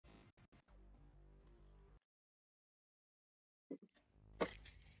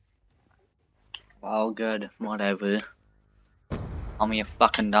Well, good. Whatever. Call me a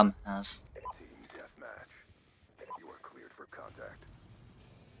fucking dumbass. Team deathmatch. You are cleared for contact.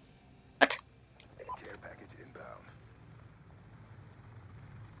 What? Care package inbound.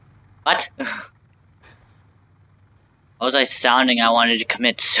 What? What was I sounding? I wanted to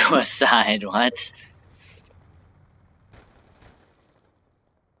commit suicide. What?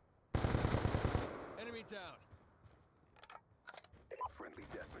 Enemy down. Friendly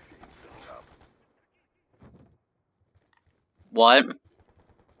death machine filling up. What?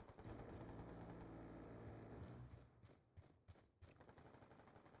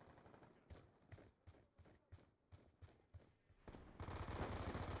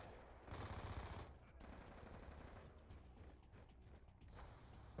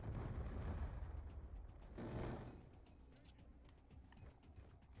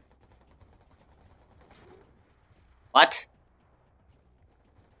 What?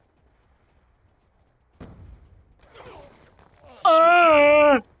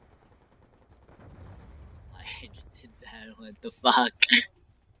 I just did that. What the fuck?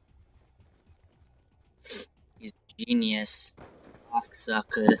 He's a genius.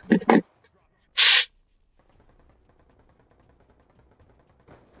 Cocksucker.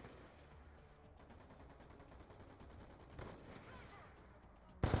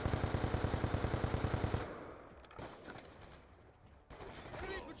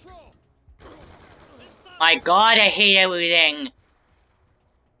 Enemy patrol. My god, I hate everything.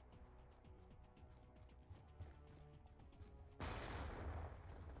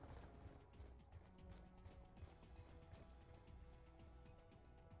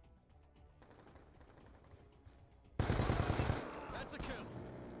 That's a kill.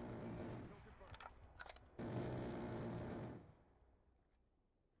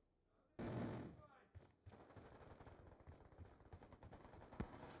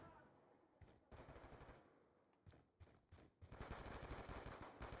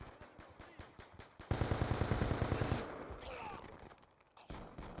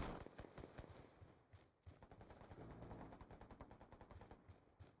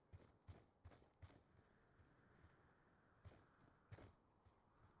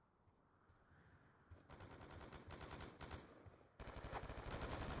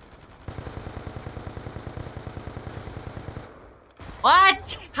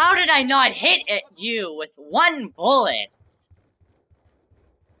 What? How did I not hit at you with one bullet?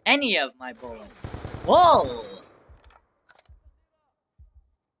 Any of my bullets. Whoa!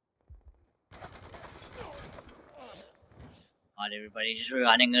 Not everybody's just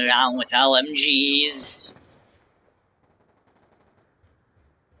running around with LMGs.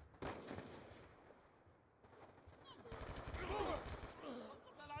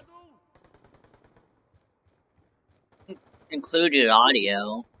 Included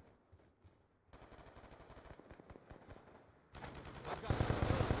audio.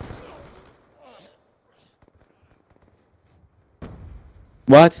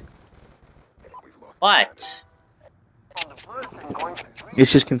 What? What?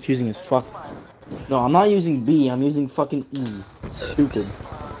 It's just confusing as fuck. No, I'm not using B, I'm using fucking E. Stupid.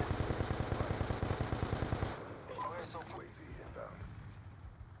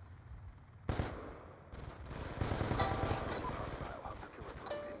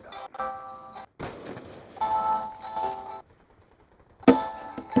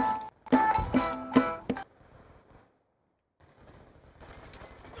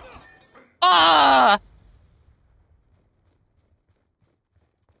 Ah!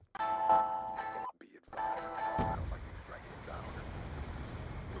 Be advised. Hostile lightning strike inbound.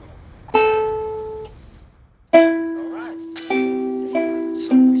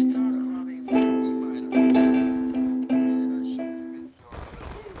 So we started running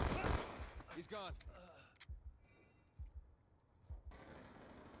He's gone.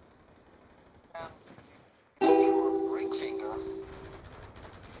 your ring finger.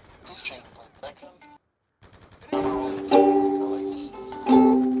 This chain like that. So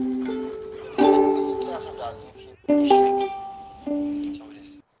it is.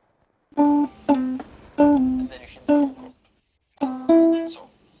 And then you hit the hook. So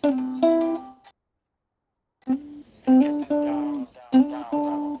get it down, down, down,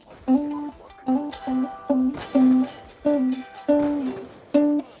 down, like this.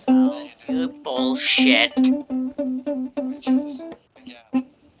 Oh, you bullshit. Which is again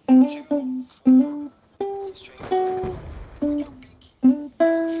 2, 4, string with your pinky.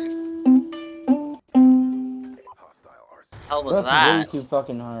 5th. Hostile RC. Hell was That's way that? too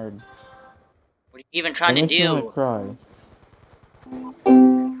fucking hard. What are you even trying That to makes me wanna do? cry.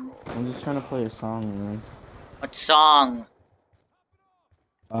 Control. I'm just trying to play a song, man. What song?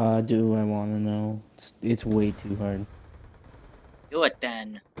 Do I want to know? It's way too hard. Do it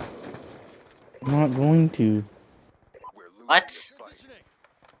then. I'm not going to. We're losing What? this fight. Positioning.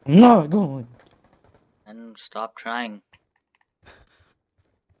 I'm not going. And stop trying.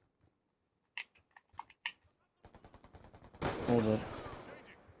 Hold up.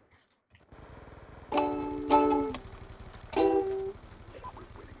 We're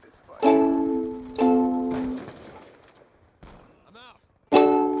winning this fight. I'm out.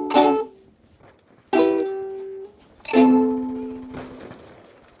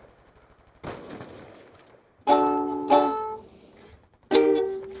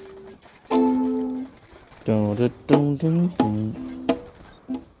 Dun, dun, dun, dun, dun.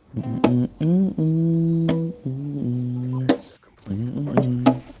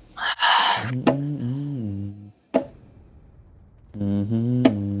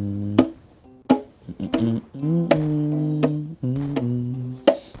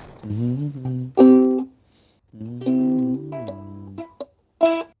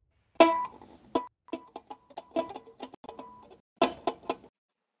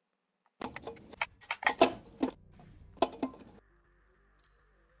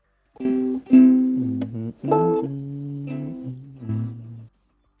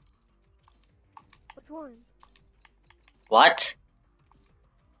 Which one? What?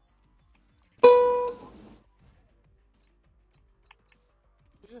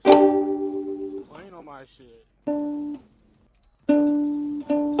 Playing on my shit.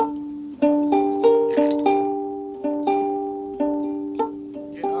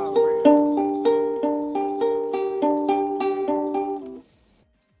 Get up, man.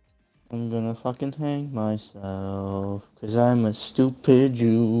 I'm gonna fucking hang myself, 'cause I'm a stupid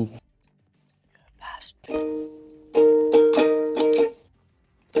Jew. Bastard.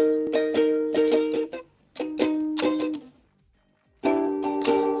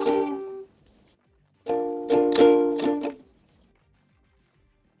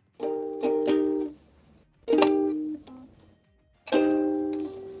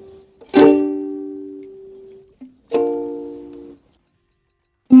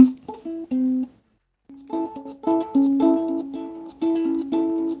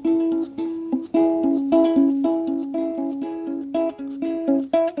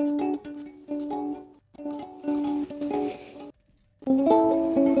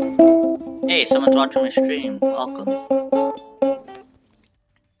 Hey, someone's watching my stream. Welcome.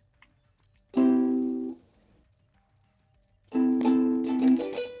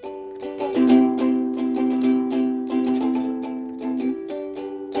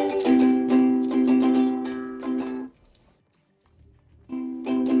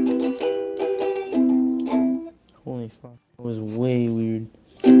 Holy fuck, that was way weird.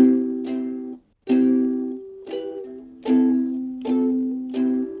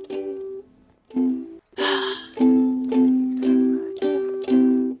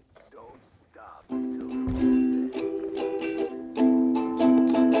 Don't stop until they're all dead.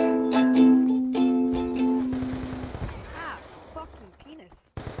 Ah, fucking penis.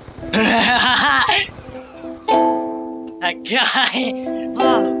 That guy!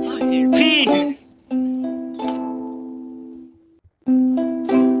 Oh, fucking penis!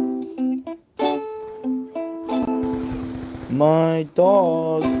 My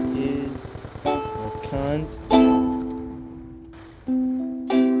dog is a cunt.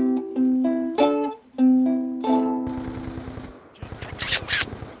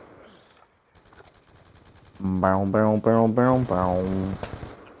 Bow, bow, bow, bow, bow.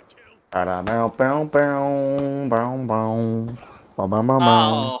 Ba-da, bow, bow, bow, bow, bow. Bow, bow, bow,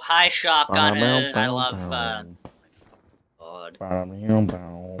 bow. Oh, hi shotgunners. I love, God. Bow, bow,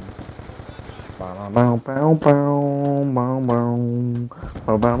 bow. Bow, bow, bow, bow, bow, bow.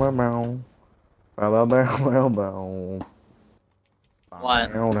 Bow, bow, bow, bow. Bow, bow, bow, bow, bow.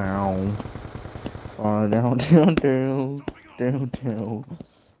 What? Down, down. Down, down, down, down. Down, down.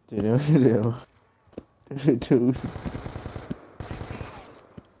 Down, down. Down.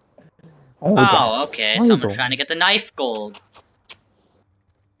 Oh, okay. Why you Someone's don't? trying to get the knife gold.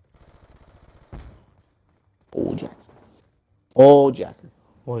 Oh, Jacker. Oh, Jacker.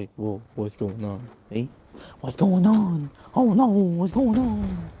 Wait, whoa, what's going on? Hey? What's going on? Oh no, what's going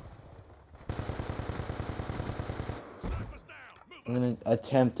on? I'm gonna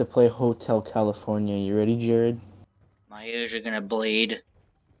attempt to play Hotel California. You ready, Jared? My ears are gonna bleed.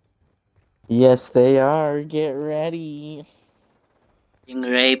 Yes, they are. Get ready. Being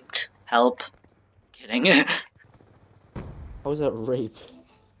raped. Help. Kidding. How was that rape?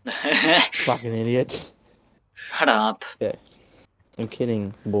 Fucking idiot. Shut up. I'm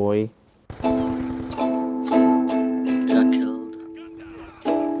kidding, boy. Got killed.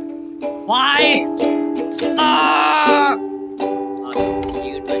 Why? Ah! Oh, so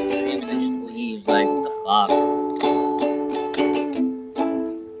cute. My stream and it just leaves. Like, what the fuck?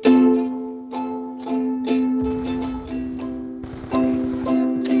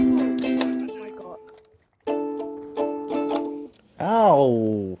 Oh my god.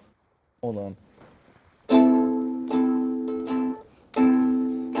 Ow! Hold on.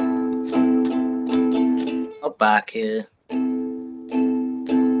 Oh, back here.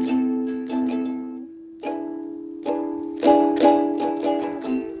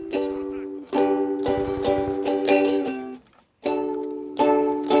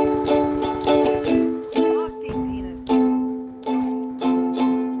 Fucking penis.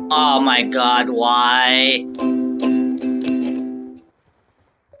 Oh my god, why?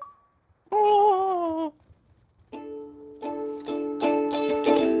 Oh.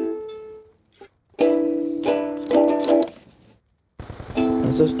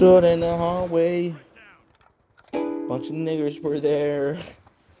 As I stood in the hallway, bunch of niggers were there.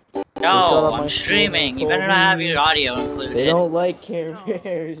 shut No, up my I'm stream streaming. and You better told not have me your audio included. They don't like Care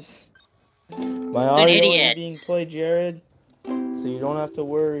Bears. My audio is being idiots. played, Jared, so you don't have to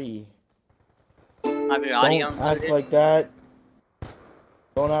worry. Have your audio Don't act included? like that.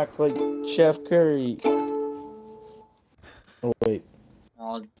 Don't act like Chef Curry. Oh wait,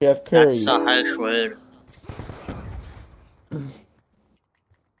 Oh, Chef Curry. that's a harsh word.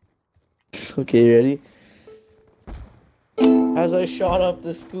 Okay, ready? As I shot up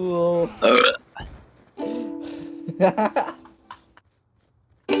the school.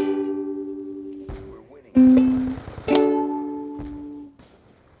 We're winning.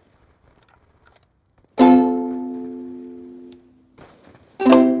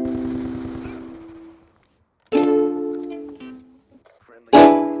 Friendly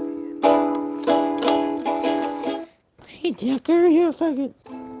UAV Hey, Decker, you fucking.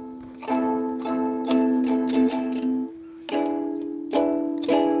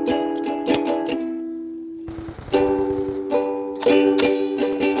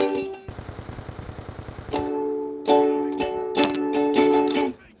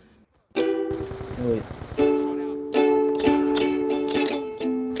 Wait.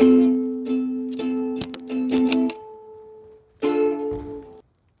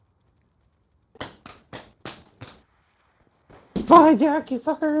 Bye, Jack, you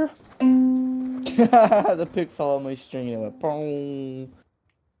fucker! The pig fell on my string and it went boom.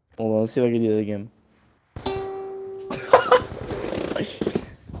 Hold on, let's see if I can do it again. Oh my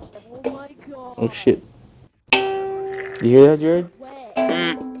god. Oh shit. You hear that, Jared? Wet.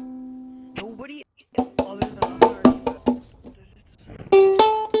 Mm. Nobody other than us are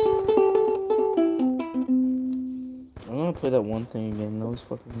I'm gonna play that one thing again. That was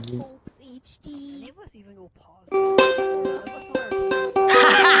fucking good. Hopes HD. Any of us even go pause? None of us are.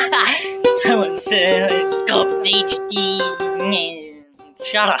 Someone said Scopes HD.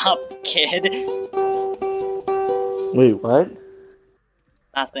 Shut up, kid. Wait, what?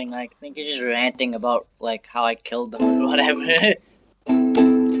 Nothing. Like, I think you're just ranting about like how I killed them or whatever.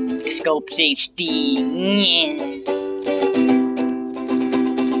 Scopes HD.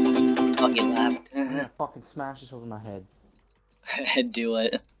 Oh, he laughed. I'm gonna fucking smash this over my head. Do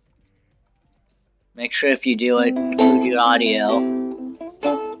it. Make sure if you do it, include your audio.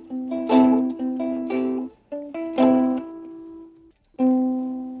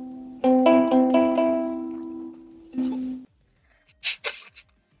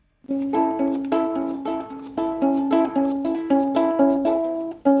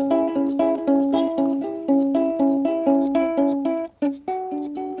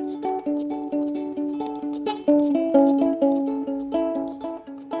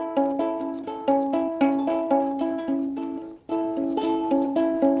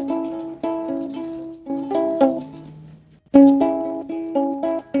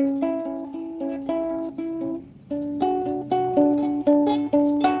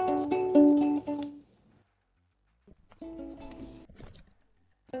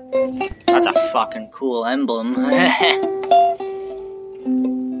 That's a fucking cool emblem.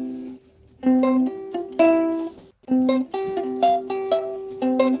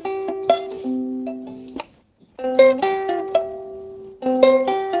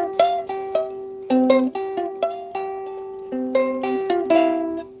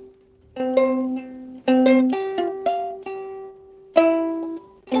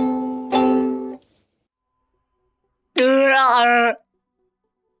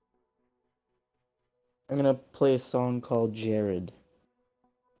 I'm gonna play a song called Jared.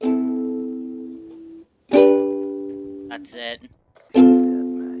 That's it.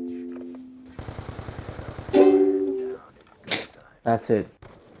 deathmatch. Down, it's go time. That's it.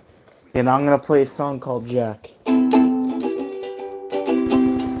 We And I'm gonna play a song called Jack.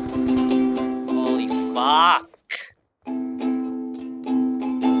 Holy fuck.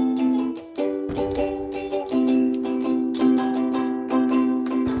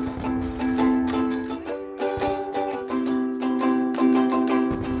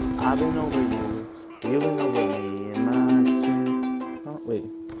 I've been over you, you've been over me, and my sweet. Oh, wait.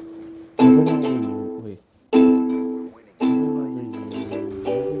 I've been over you, wait. We're winning I've this been fight. over you, you've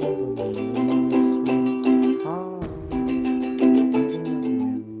been over me, and my sweet heart. I've been over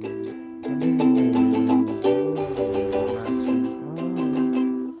you, I've been over you, and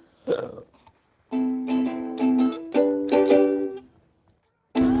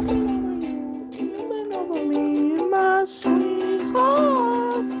my sweet heart. You've been over me, and my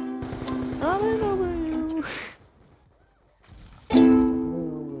sweetheart. I've been over you.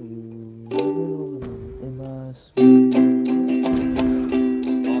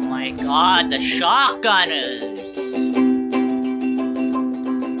 Oh my god, the shotgunners!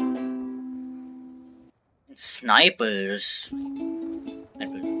 Snipers. I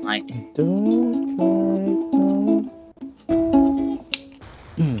don't like it. Don't quite know.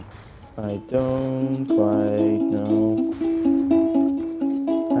 I don't quite know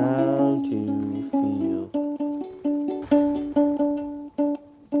how to feel.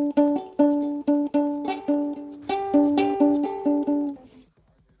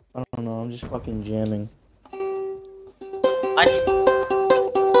 I don't know, I'm just fucking jamming. What?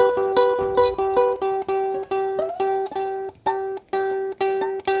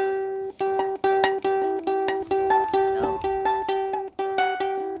 No.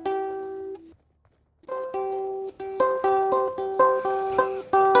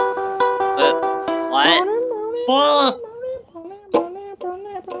 What? Oh!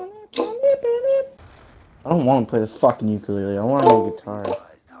 I don't want to play the fucking ukulele, I want to play guitar.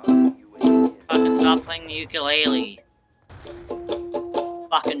 Advised hostile UAV. Fucking stop playing the ukulele.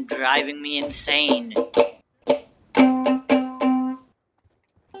 Fucking driving me insane.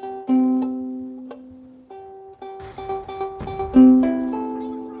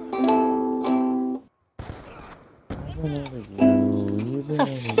 Where the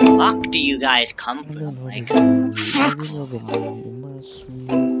fuck do you guys come from? Like,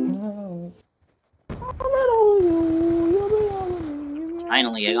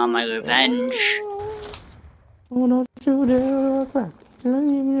 finally I got my revenge.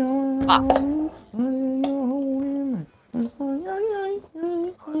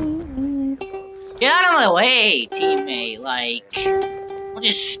 Get out of my way, teammate. Like, don't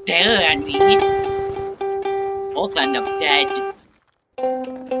just stare at me. Both end up dead.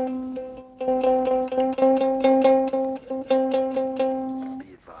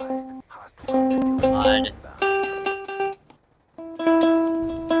 Be advised, hostile God. inbound.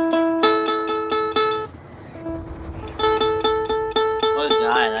 Poor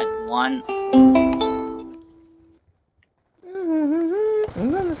guy, that one. I'm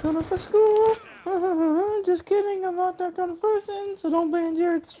gonna sign up for school. Just kidding, I'm not that kind of person, so don't ban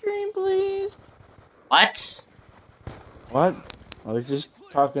Jared's stream, please. What? What? I was just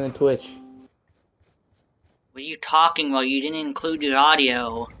talking to Twitch. What are you talking about? You didn't include your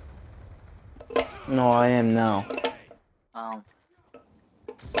audio. No, I am now. Oh.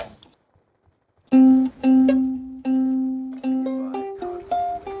 Be advised,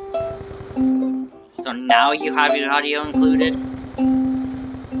 hostile So now you have your audio included?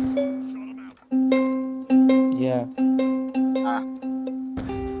 Yeah. Huh.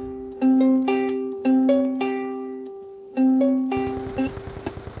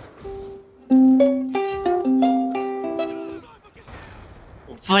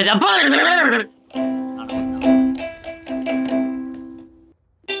 I don't know.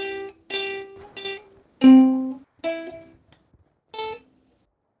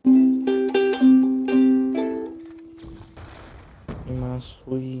 My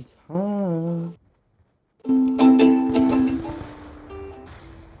sweetheart.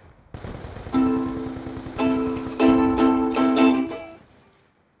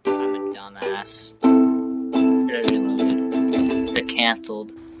 I'm a dumbass. Should have reloaded. Should have canceled.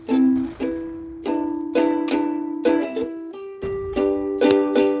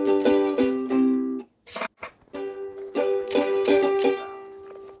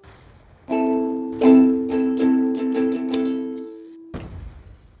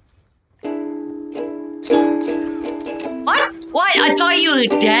 What? What? I thought you were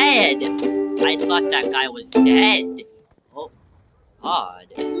dead. I thought that guy was dead. Oh, God.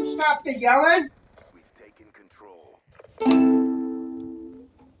 You stop the yelling? We've taken control.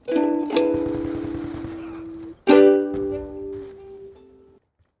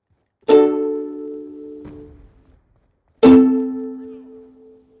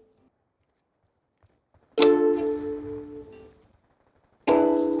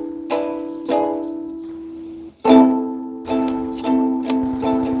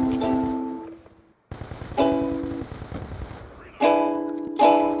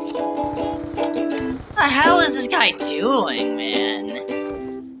 doing, man?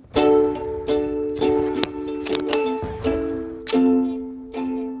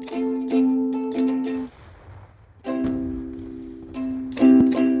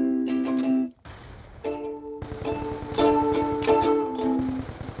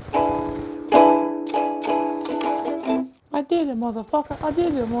 I did it, motherfucker. I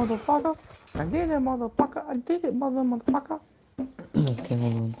did it, motherfucker. I did it, motherfucker. I did it, motherfucker. Okay,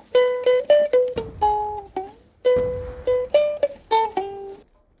 hold on.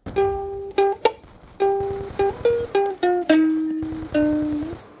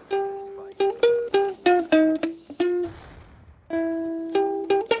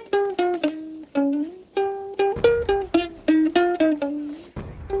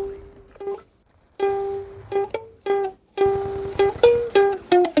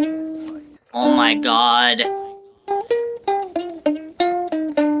 Oh my god.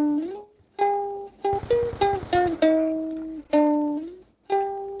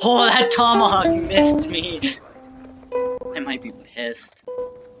 Oh, that tomahawk missed me. I might be pissed.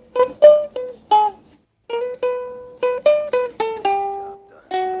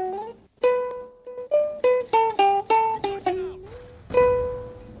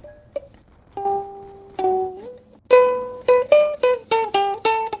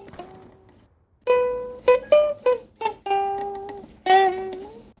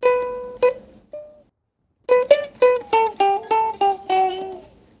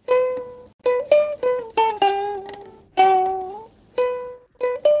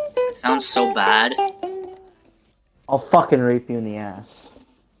 Sounds so bad. I'll fucking rape you in the ass.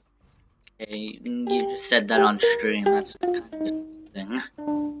 Okay, you just said that on stream. That's kind of disgusting.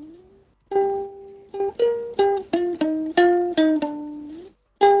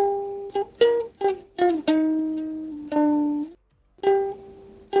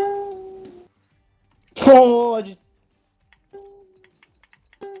 Oh, I just.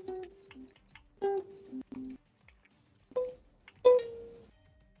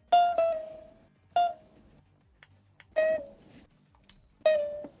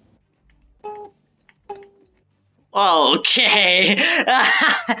 Okay.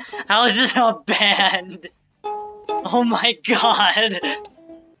 How is this not banned? Oh my god.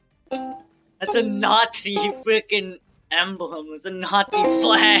 That's a Nazi freaking emblem. It's a Nazi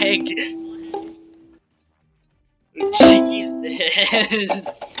flag.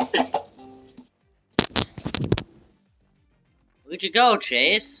 Jesus. Where'd you go,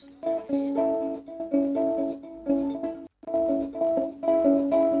 Chase?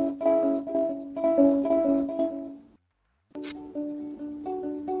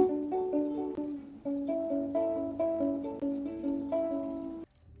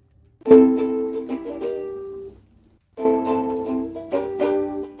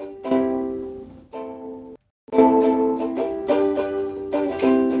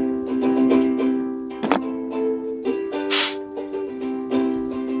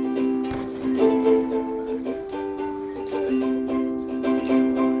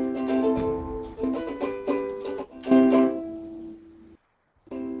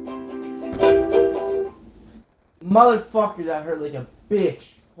 Motherfucker, that hurt like a bitch.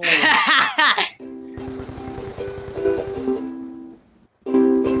 Why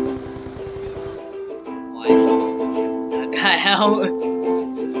did that guy out?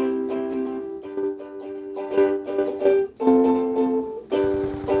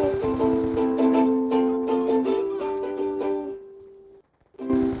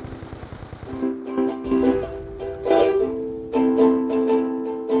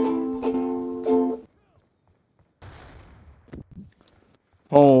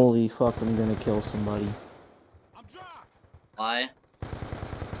 Holy fuck, I'm gonna kill somebody. Why?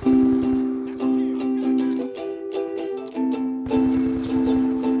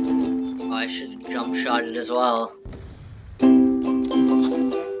 Oh, I should have jump shotted as well.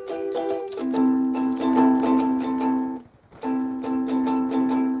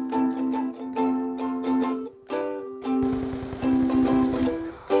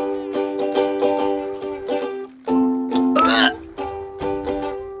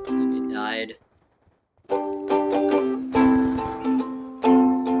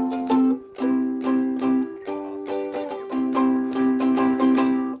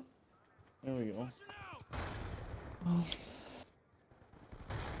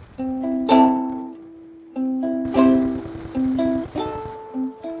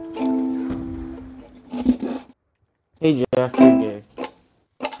 Hey Jack, you're gay.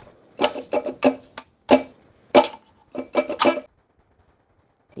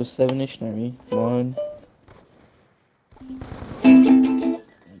 There's 7 dictionary. 1, 3,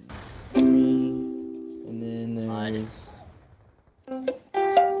 and then there's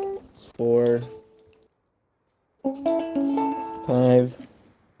 4, 5.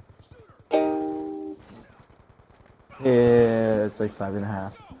 Yeah, it's like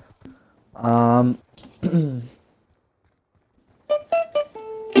 5.5.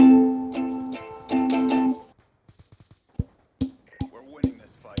 We're winning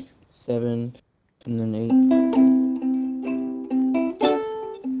this fight. 7, and then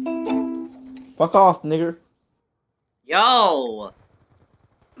 8. Fuck off, nigger. Yo!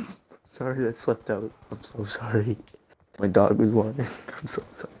 Sorry, that slipped out. I'm so sorry. My dog was whining. I'm so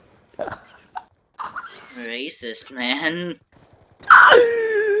sorry. Racist, man. I'm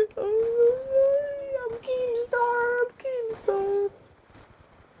Keemstar. I'm Keemstar.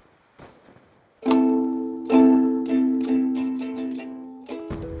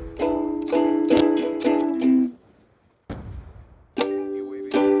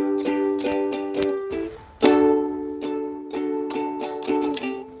 UAV.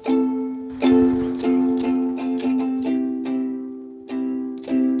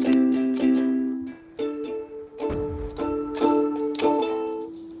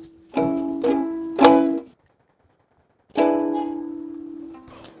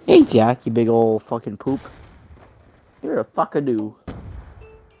 Hey, Jack, you big old fucking poop. You're a fuckadoo.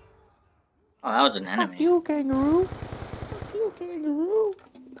 Oh, that was an Fuck enemy. you, kangaroo. Fuck you, kangaroo.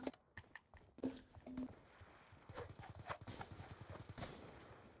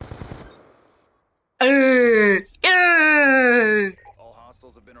 All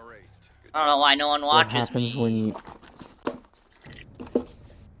hostiles have been erased. Good I don't know why no one What watches happens me. when you...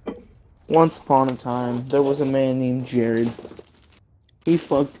 Once upon a time, there was a man named Jared. He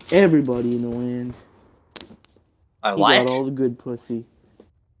fucked everybody in the land. He What? got all the good pussy.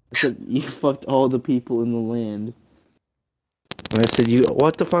 I said, you fucked all the people in the land. And I said, you,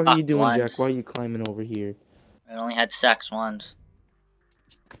 what the fuck are you Fucked doing, once. Jack? Why are you climbing over here? I only had sex once.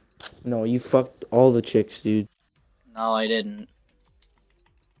 No, you fucked all the chicks, dude. No, I didn't.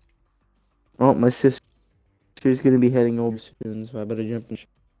 Oh, my sister's gonna be heading over soon, so I better jump in the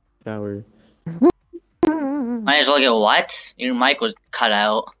shower. Might as well get what? Your mic was cut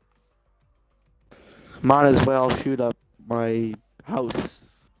out. Might as well shoot up my house.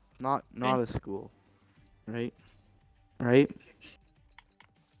 Not a school. Right? Right?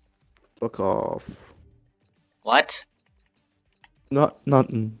 Fuck off. What?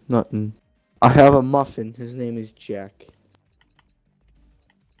 Nothing. I have a muffin. His name is Jack.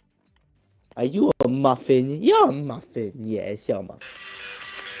 Are you a muffin? You're a muffin. Yes, you're a muffin.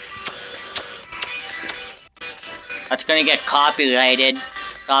 That's gonna get copyrighted.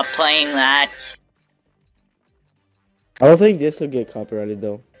 Stop playing that. I don't think this will get copyrighted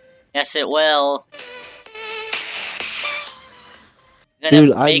though. Yes, it will. You're gonna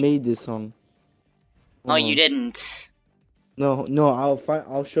Dude, I make- made this song. No, Hold you on. didn't. No,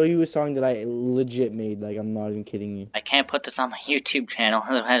 I'll show you a song that I legit made. Like, I'm not even kidding you. I can't put this on my YouTube channel,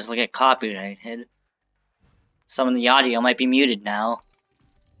 otherwise it'll get copyrighted. Some of the audio might be muted now.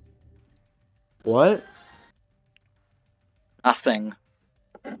 What? Nothing.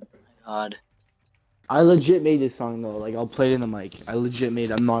 Oh my God. I legit made this song though. Like, I'll play it in the mic. I legit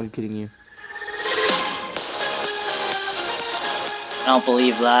made it. I'm not even kidding you. I don't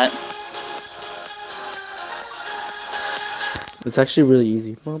believe that. It's actually really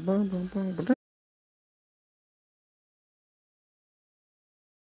easy.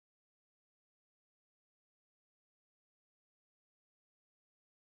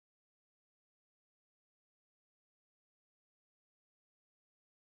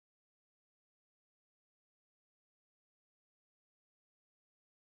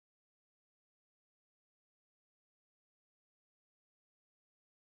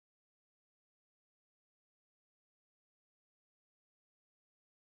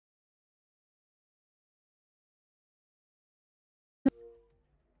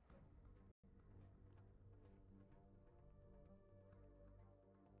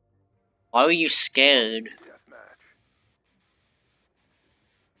 Why were you scared? Deathmatch.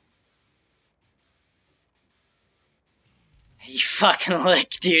 He fucking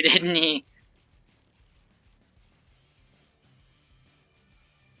licked you, didn't he?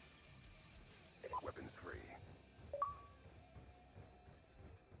 Weapons free.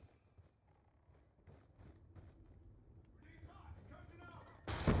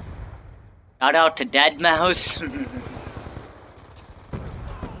 Shout out to Deadmau5.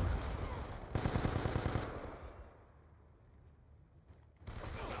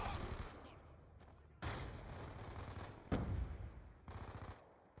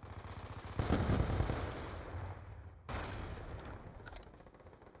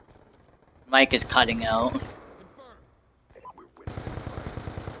 Mike is cutting out. Confirmed. We're winning this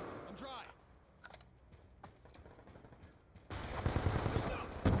fight. I'm dry.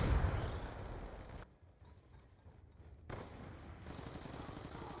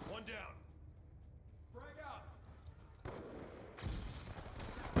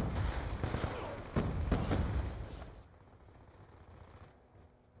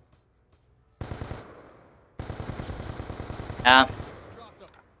 Yeah. Drop them.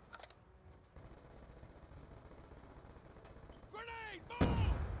 Grenade! Move!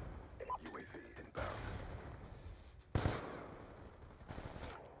 UAV inbound.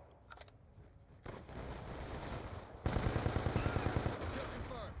 Kill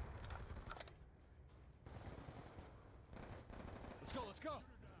confirmed. Let's go, let's go.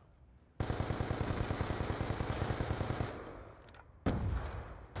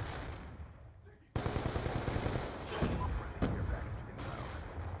 Friendly care package inbound.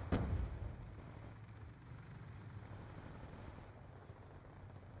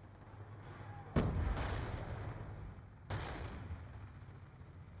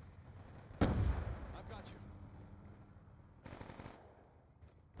 I've got you.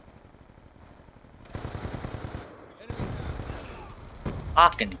 Enemy down.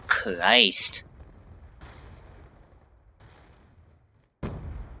 Fucking Christ.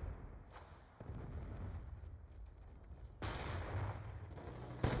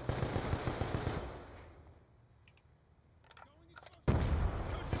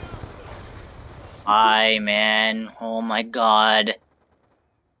 Hi, man. Oh my god.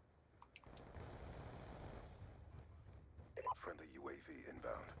 Friendly UAV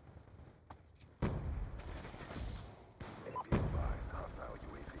inbound. Be advised, hostile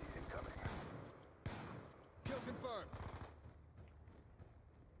UAV incoming. Kill confirmed.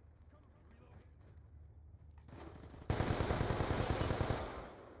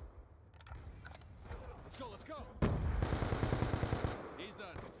 Let's go, let's go. He's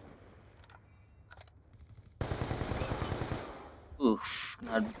done. Oof.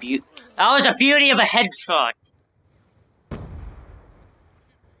 That was a beauty of a headshot.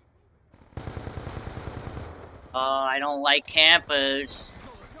 I don't like campers.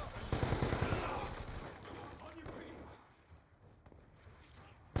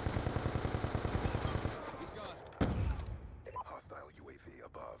 He's gone. Hostile UAV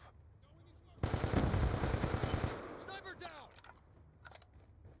above. Sniper down.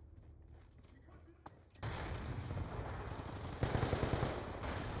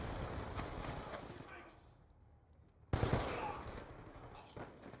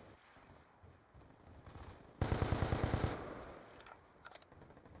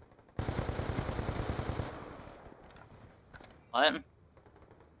 What?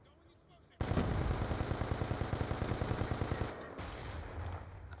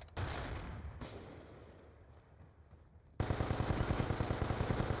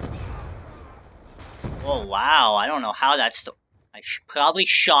 Oh wow, I don't know how that's the. I probably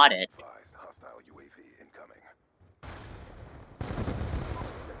shot it. Advised, hostile UAV incoming.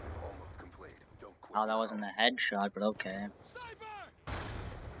 Objective almost complete. Don't quit. Oh, that wasn't a headshot, but okay. Sniper!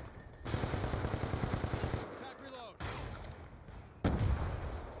 Attack reload.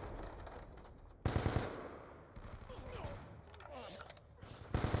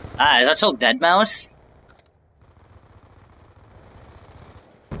 Ah, is that still Dead Mouse?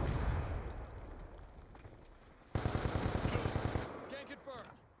 Can't confirm.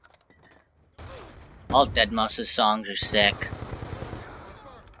 All Dead Mouse's songs are sick. Confirm.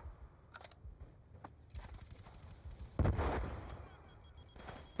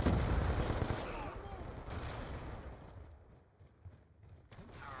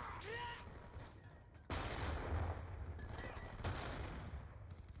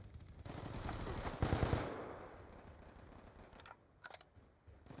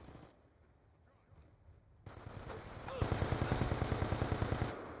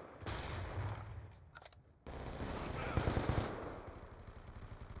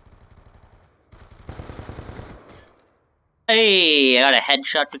 Hey, I got a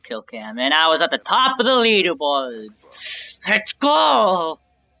headshot to kill cam, and I was at the top of the leaderboards. Let's go!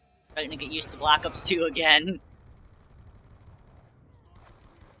 Starting to get used to Black Ops 2 again.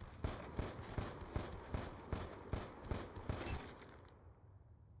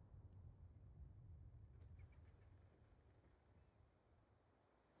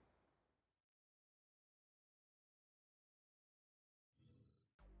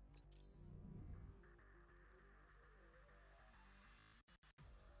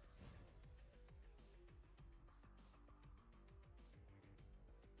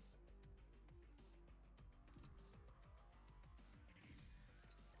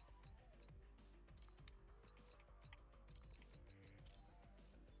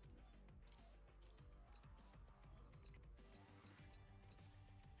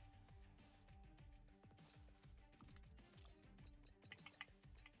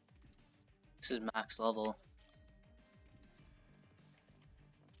 This is max level.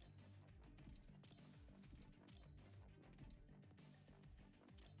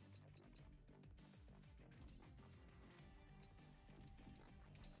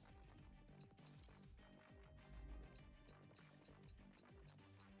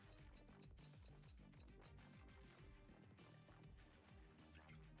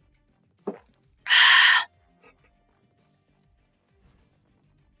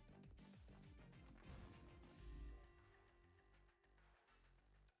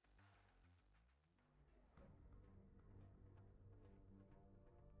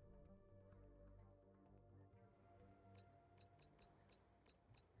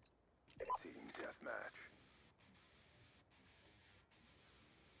 Team deathmatch.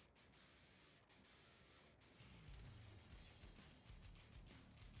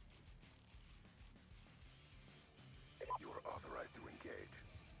 You are authorized to engage.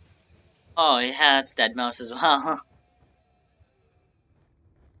 Oh, yeah, it's Dead Mouse as well.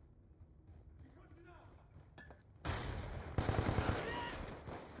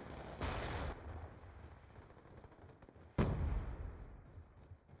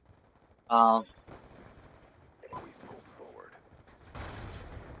 Oh, We've pulled forward.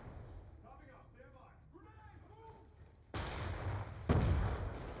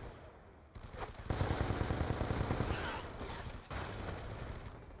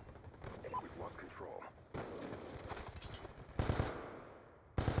 We've lost control.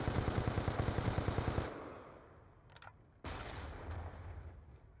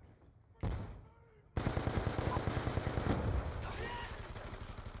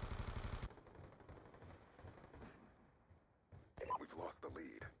 We've lost the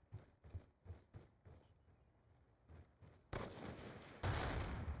lead.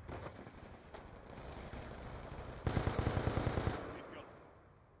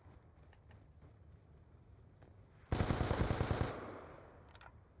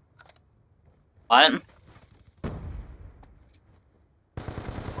 what?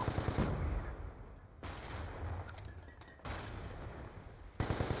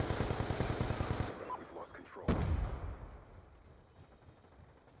 We've lost control.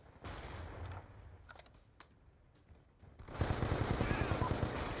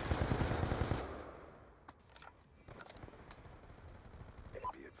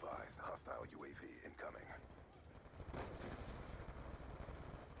 Be advised, hostile UAV incoming.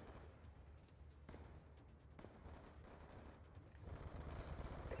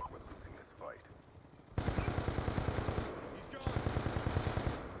 We're losing this fight. He's gone.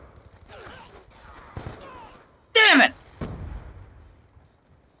 Damn it!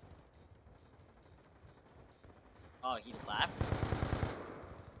 Oh, he left?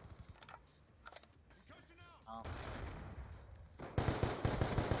 Concussion out. Oh.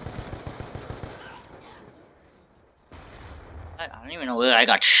 I don't even know where I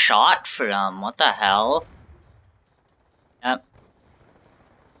got shot from. What the hell? Yep.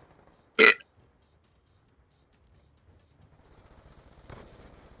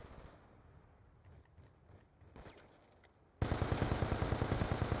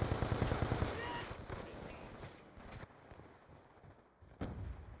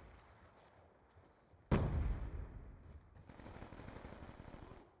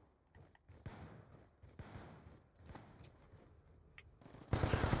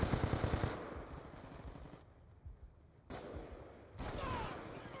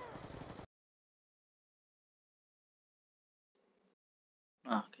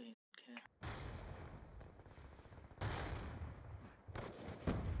 Okay, okay.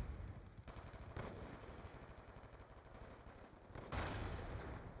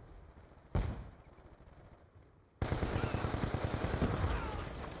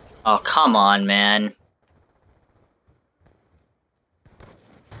 Oh, come on, man.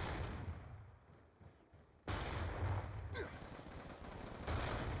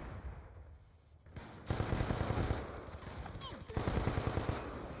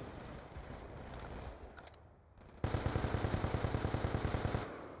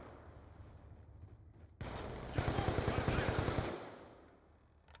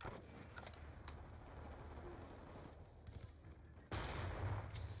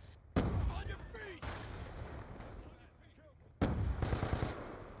 On your feet.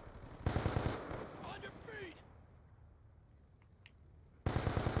 On your feet.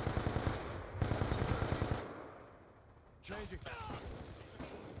 Changing.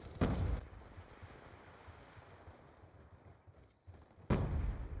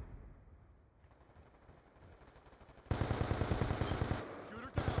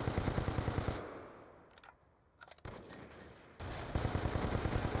 Shooter down.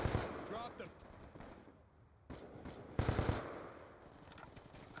 Dropped him.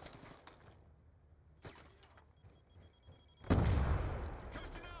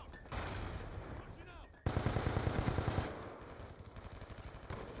 Concussion out. Concussion out.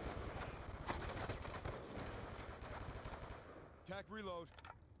 Attack reload.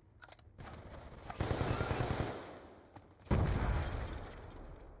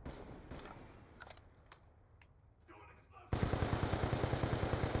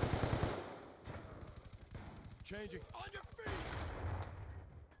 Changing. On your feet.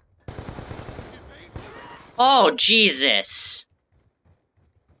 Oh, Jesus.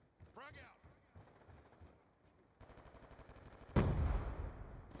 Frag out.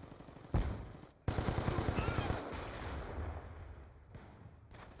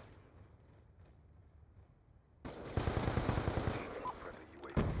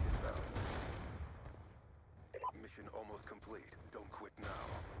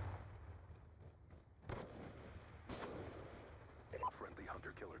 Friendly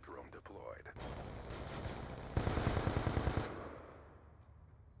hunter-killer drone deployed.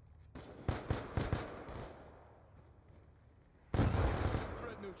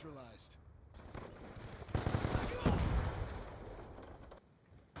 Threat neutralized.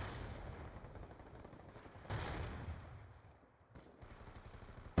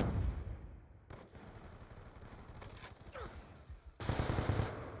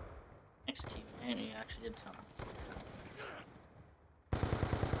 Next team, man, you actually did something.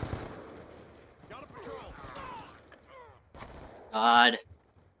 Got a patrol. God.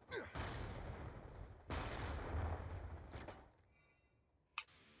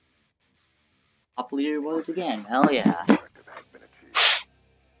 Top leaderboards again, hell yeah. Objective has been achieved. Threat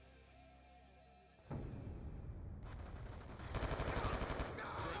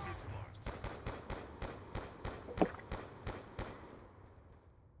neutralized.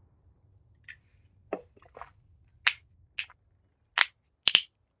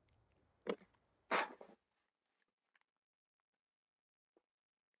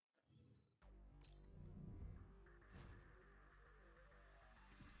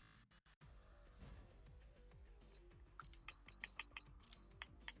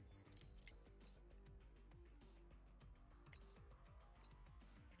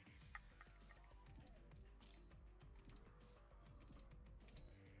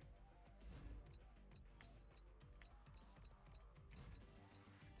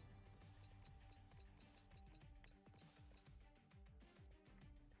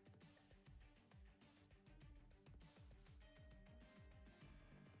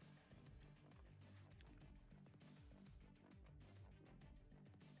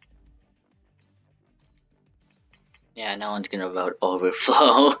 Yeah, no one's gonna vote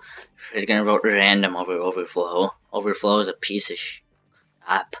Overflow. Who's gonna vote random over Overflow? Overflow is a piece of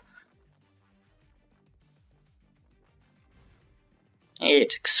crap. Hey,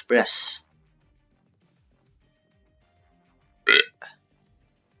 it's Express.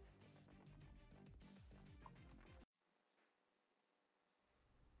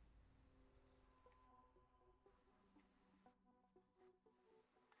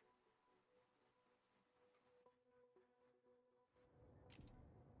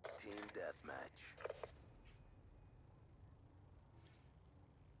 Team deathmatch.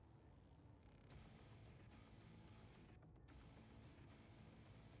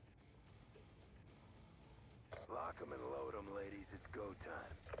 Lock 'em and load 'em, ladies. It's go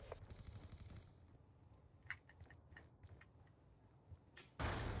time.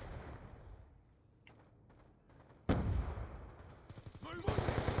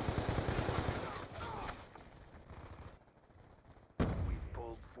 We've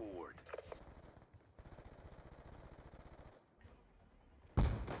pulled forward.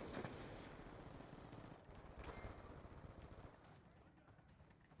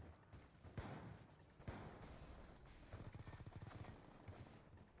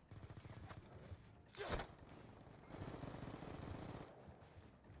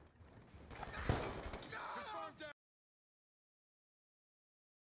 Confirmed down.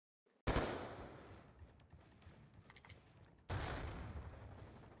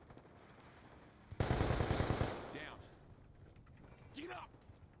 Down. Get up.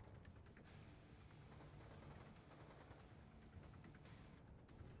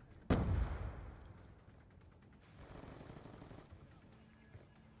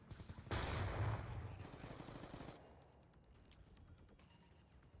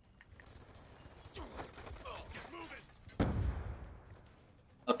 Get moving.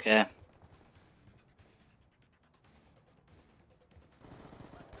 Okay.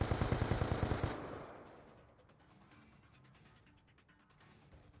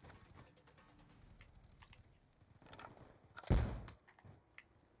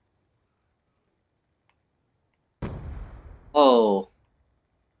 Oh.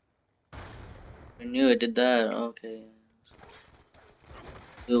 I knew it did that. Okay.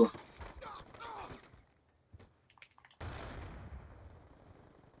 Ooh.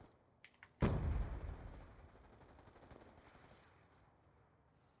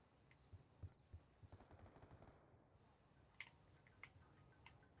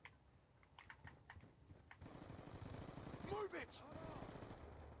 Move it.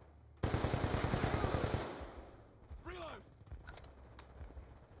 Reload.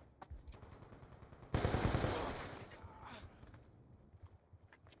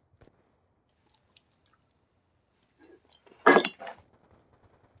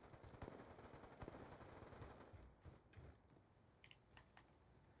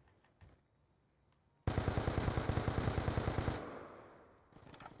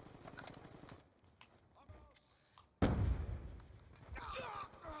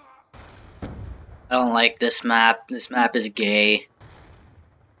 I don't like this map. This map is gay.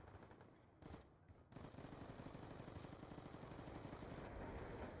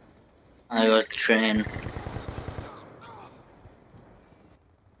 There goes the train.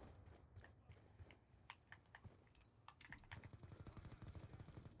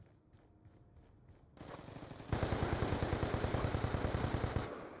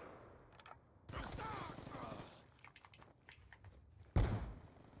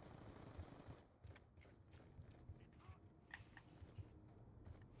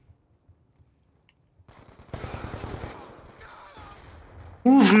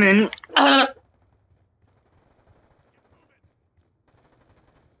 Movement.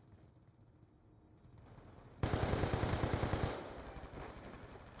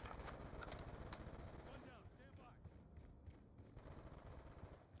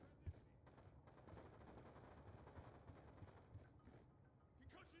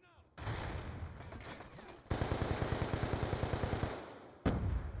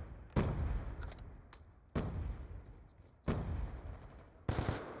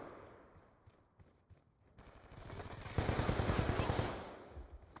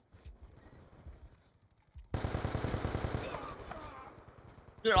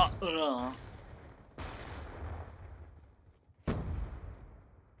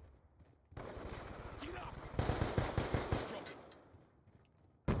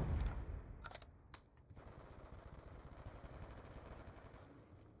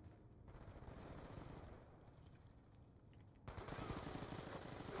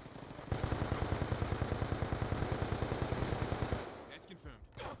 That's confirmed.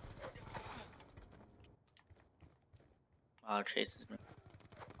 Wow, Chase has been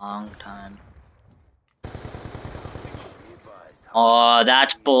a long time. Be advised. Oh,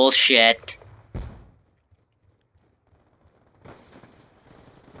 that's bullshit.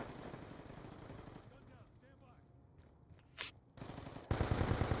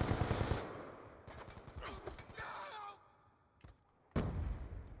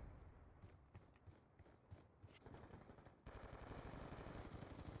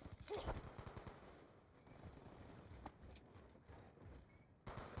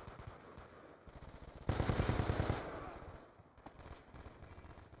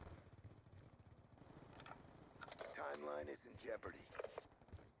 Timeline is in jeopardy.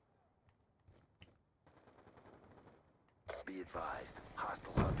 Be advised.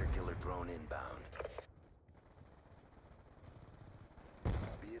 Hostile hunter-killer drone inbound.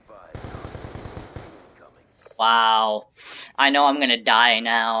 Be advised. Hostile incoming. Wow. I know I'm gonna die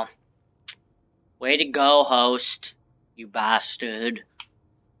now. Way to go, host. You bastard.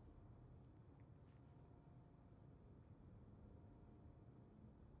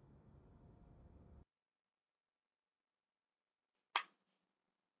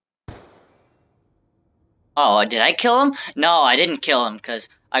 Oh, did I kill him? No, I didn't kill him, because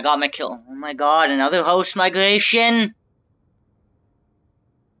I got my kill. Oh my god, another host migration?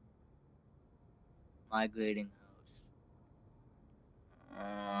 Migrating host.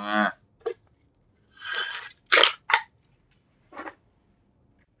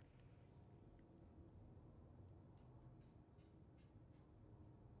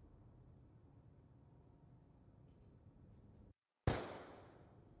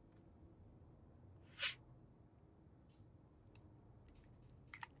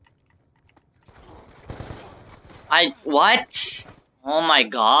 What? Oh my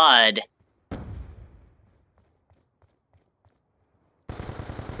god.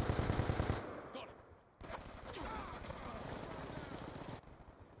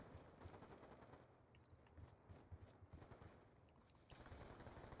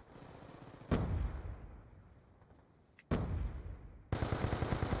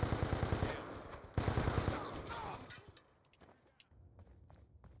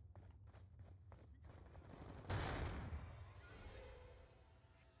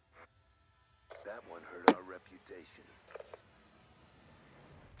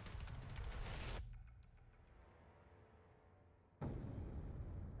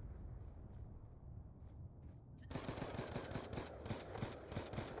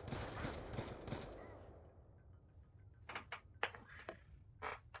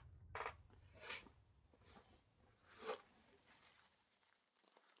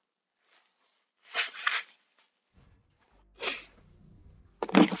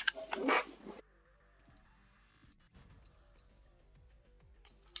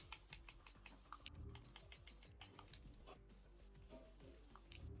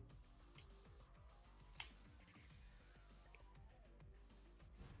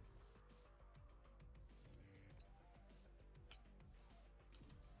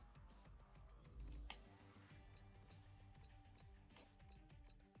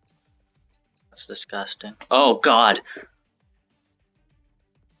 That's disgusting. Oh god.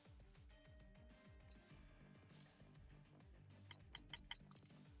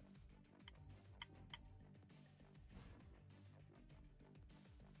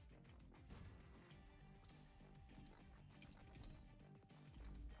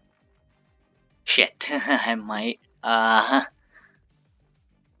 Shit, I might, oh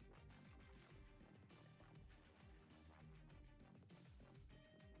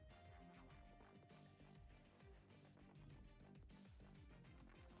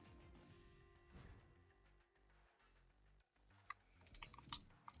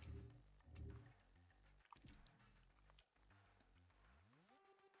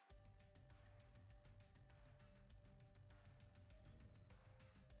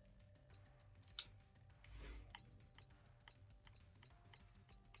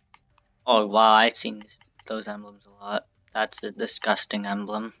wow, I've seen those emblems a lot. That's a disgusting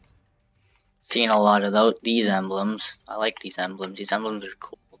emblem. Seen a lot of these emblems. I like these emblems. These emblems are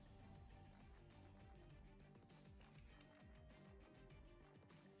cool.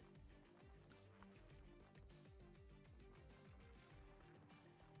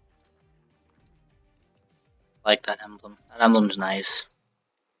 I like that emblem. That emblem's nice.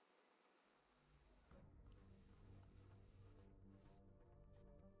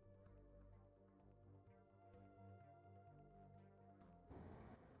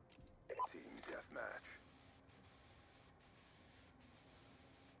 Team deathmatch.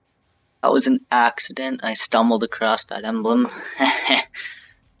 That was an accident. I stumbled across that emblem.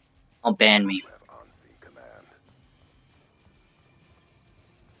 Don't ban me. You have on-scene command.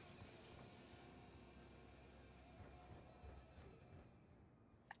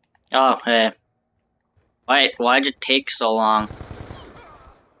 Oh, hey. Why'd it take so long?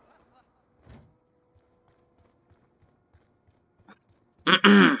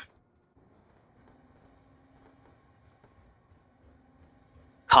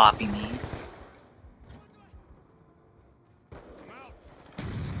 Copy me.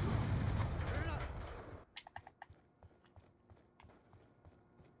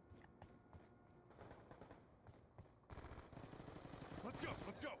 Let's go,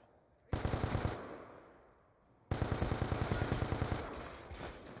 let's go.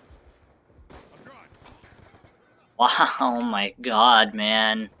 I'm dry. Wow, oh my god,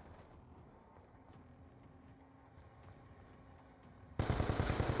 man.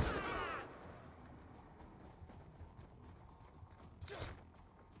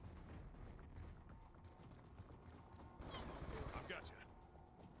 I've got you.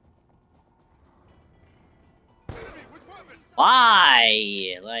 Enemy with weapons.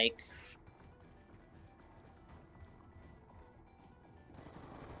 Why? Like...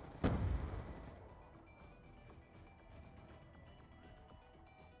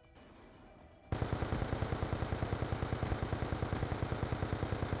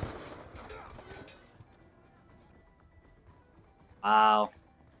 Wow.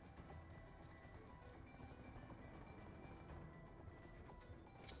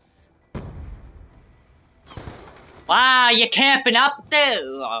 Wow, you camping up there?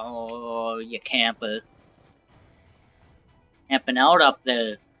 Oh, you camper. Camping out up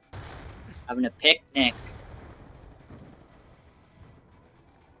there. Having a picnic.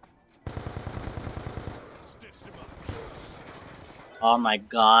 Stitched him up. Oh my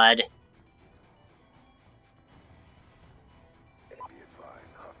god. Be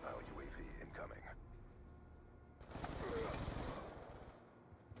advised, hostile UAV incoming.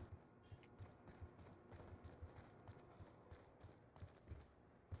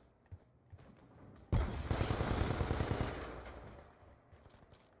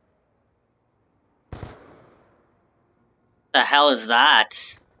 The hell is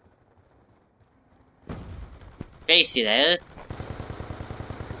that? Casey there?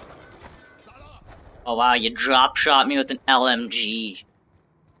 Oh wow, you drop shot me with an LMG.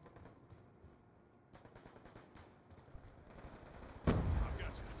 I've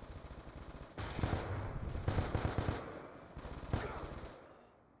got you.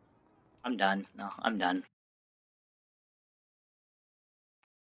 I'm done. No, I'm done.